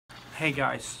Hey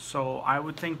guys, so I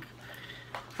thought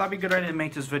it'd be a good idea to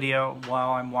make this video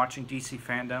while I'm watching DC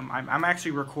Fandom. I'm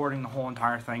actually recording the whole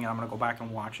entire thing, and I'm gonna go back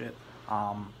and watch it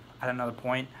at another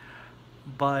point.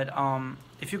 But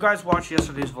if you guys watched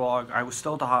yesterday's vlog, I was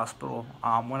still at the hospital.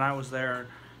 When I was there,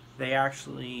 they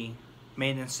actually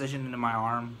made an incision into my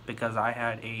arm because I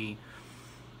had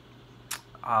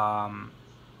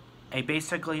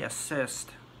basically a cyst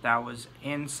that was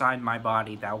inside my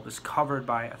body that was covered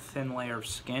by a thin layer of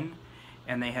skin,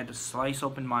 and they had to slice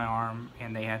open my arm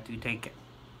and they had to take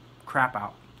crap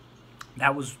out.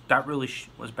 That really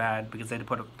was bad because they had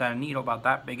to put a needle about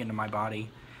that big into my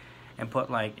body and put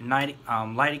like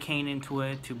lidocaine into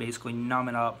it to basically numb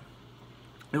it up.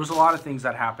 There was a lot of things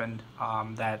that happened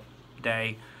that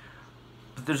day,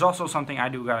 but there's also something I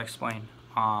do gotta explain.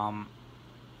 Some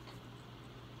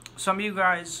of you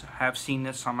guys have seen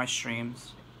this on my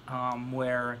streams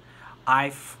where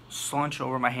I slunch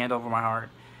over my hand over my heart.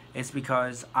 It's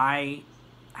because I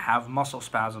have muscle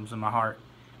spasms in my heart,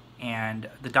 and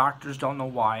the doctors don't know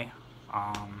why.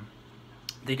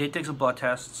 They did take some blood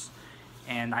tests,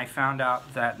 and I found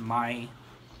out that my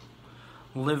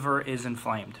liver is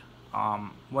inflamed.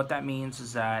 What that means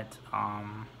is that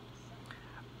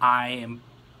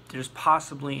there's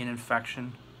possibly an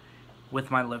infection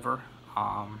with my liver.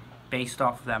 Based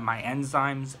off of that, my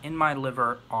enzymes in my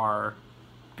liver are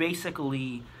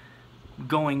basically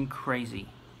going crazy,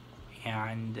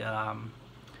 and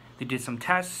they did some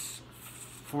tests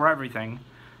for everything,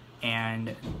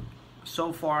 and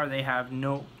so far I've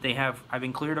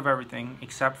been cleared of everything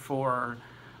except for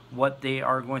what they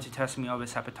are going to test me of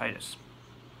is hepatitis.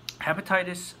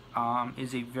 Hepatitis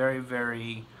is a very,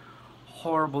 very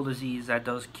horrible disease that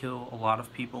does kill a lot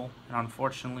of people, and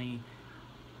unfortunately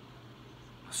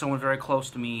someone very close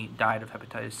to me died of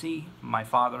hepatitis C, my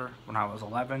father, when I was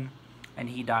 11, and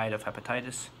he died of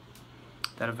hepatitis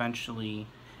that eventually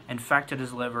infected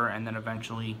his liver and then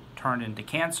eventually turned into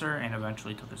cancer and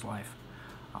eventually took his life.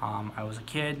 I was a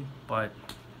kid, but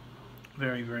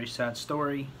very, very sad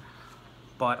story.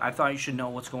 But I thought you should know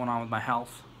what's going on with my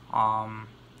health.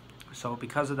 So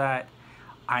because of that,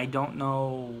 I don't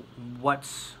know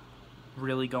what's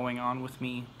really going on with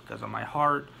me because of my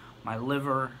heart, my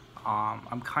liver.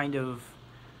 I'm kind of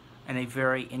in a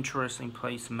very interesting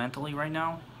place mentally right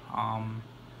now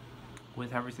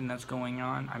with everything that's going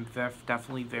on. I'm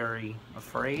definitely very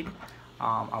afraid.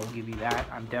 I will give you that.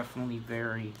 I'm definitely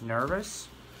very nervous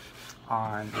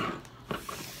on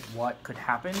what could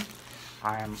happen.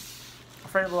 I'm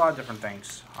afraid of a lot of different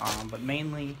things, but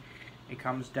mainly it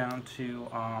comes down to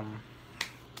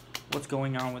what's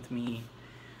going on with me.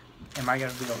 Am I going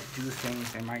to be able to do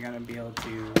things? Am I going to be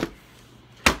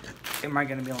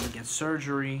able to get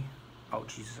surgery? Oh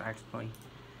Jesus, I accidentally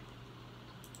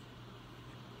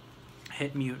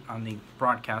hit mute on the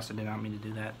broadcast. I did not mean to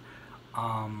do that.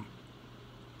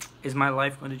 Is my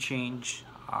life going to change?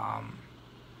 Am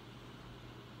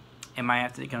I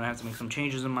going to have to make some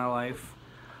changes in my life?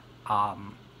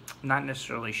 Not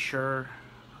necessarily sure.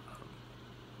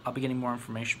 I'll be getting more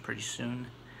information pretty soon.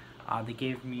 They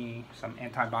gave me some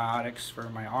antibiotics for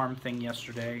my arm thing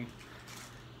yesterday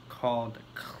called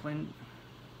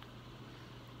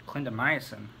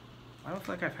clindamycin. I don't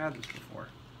feel like I've had this before.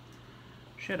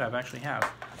 Shit, I've actually have.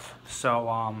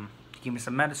 So, give me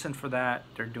some medicine for that.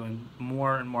 They're doing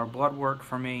more and more blood work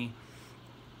for me.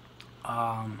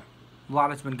 A lot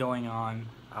has been going on.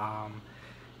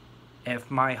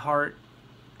 If my heart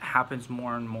happens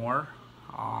more and more,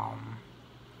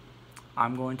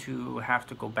 I'm going to have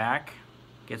to go back,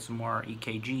 get some more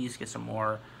EKGs, get some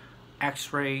more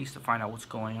x-rays to find out what's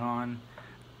going on.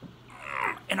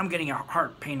 And I'm getting a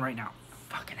heart pain right now.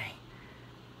 Fucking A.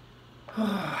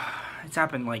 It's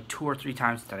happened like 2 or 3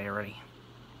 times today already.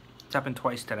 It's happened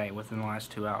twice today within the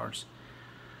last 2 hours.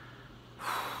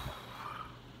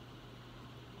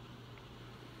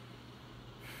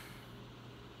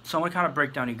 So I'm going to kind of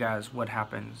break down, you guys, what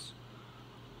happens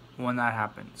when that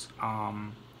happens.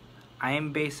 I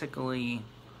am basically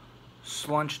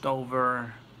slunched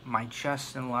over, my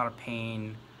chest in a lot of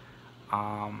pain.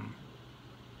 Hold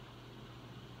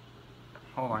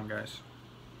on, guys.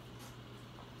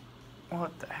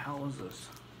 What the hell is this?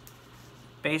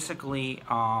 Basically,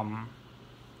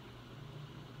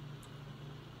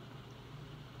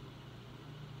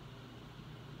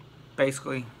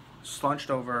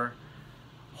 slunched over,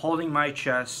 holding my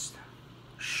chest,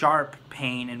 sharp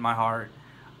pain in my heart,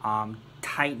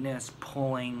 tightness,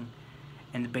 pulling,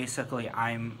 and basically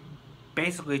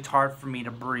it's hard for me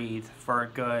to breathe for a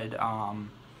good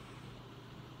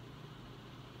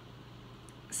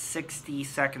 60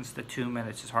 seconds to 2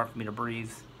 minutes. It's hard for me to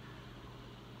breathe.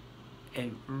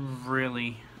 It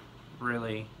really,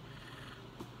 really,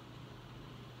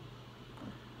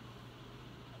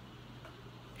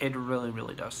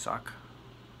 really does suck.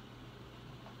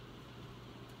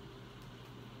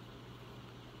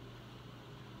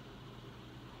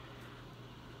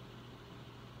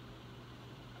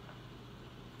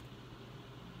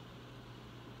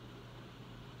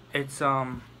 It's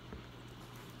kind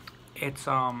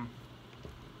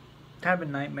of a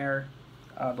nightmare.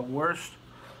 The worst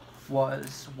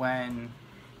was when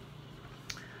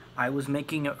I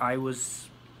was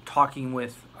talking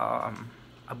with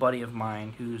a buddy of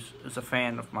mine who's a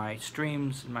fan of my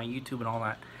streams and my YouTube and all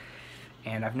that,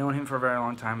 and I've known him for a very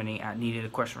long time, and he needed a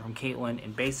question from Caitlin.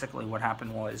 And basically what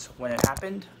happened was, when it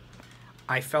happened,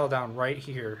 I fell down right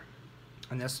here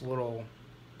in this little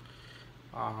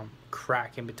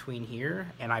crack in between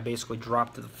here, and I basically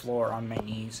dropped to the floor on my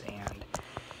knees, and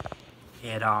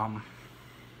it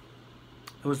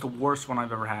was the worst one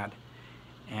I've ever had.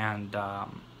 And I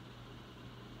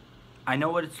know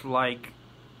what it's like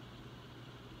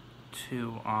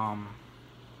to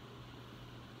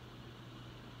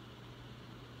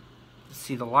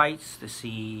see the lights, to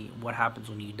see what happens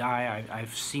when you die.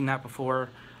 I've seen that before.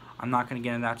 I'm not going to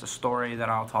get into that. It's a story that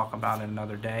I'll talk about in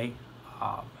another day.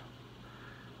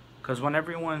 Because when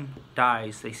everyone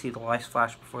dies, they see the lights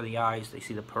flash before the eyes. They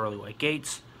see the pearly white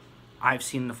gates. I've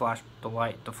seen the flash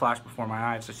before my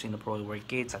eyes. I've seen the pearly white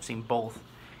gates. I've seen both,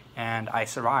 and I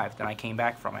survived, and I came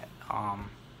back from it.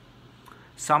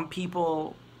 Some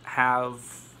people have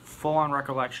full-on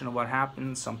recollection of what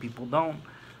happened. Some people don't.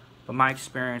 But my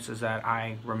experience is that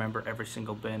I remember every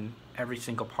single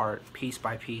part, piece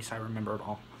by piece. I remember it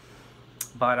all.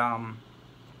 But I'm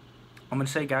gonna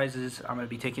say, guys, I'm gonna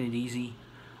be taking it easy.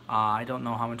 I don't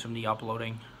know how much I'm gonna be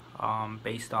uploading,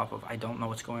 based off of I don't know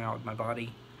what's going on with my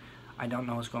body. I don't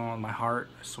know what's going on with my heart.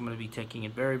 So I'm gonna be taking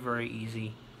it very, very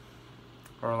easy,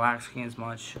 relaxing as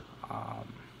much,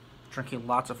 drinking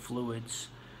lots of fluids.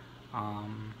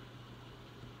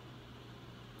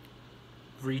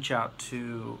 Reach out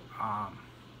to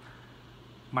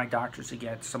my doctors to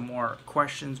get some more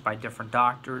questions by different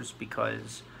doctors,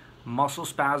 because muscle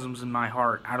spasms in my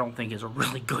heart, I don't think is a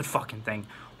really good fucking thing.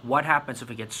 What happens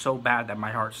if it gets so bad that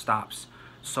my heart stops?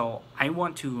 So I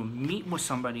want to meet with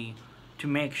somebody to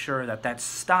make sure that that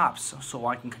stops, so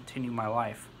I can continue my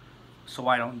life, so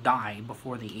I don't die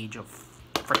before the age of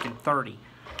freaking 30.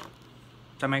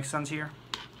 Does that make sense here?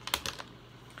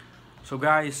 So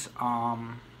guys,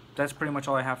 that's pretty much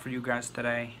all I have for you guys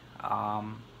today.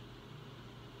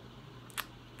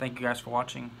 Thank you guys for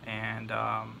watching, and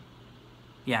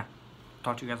yeah,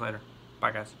 talk to you guys later.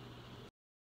 Bye, guys.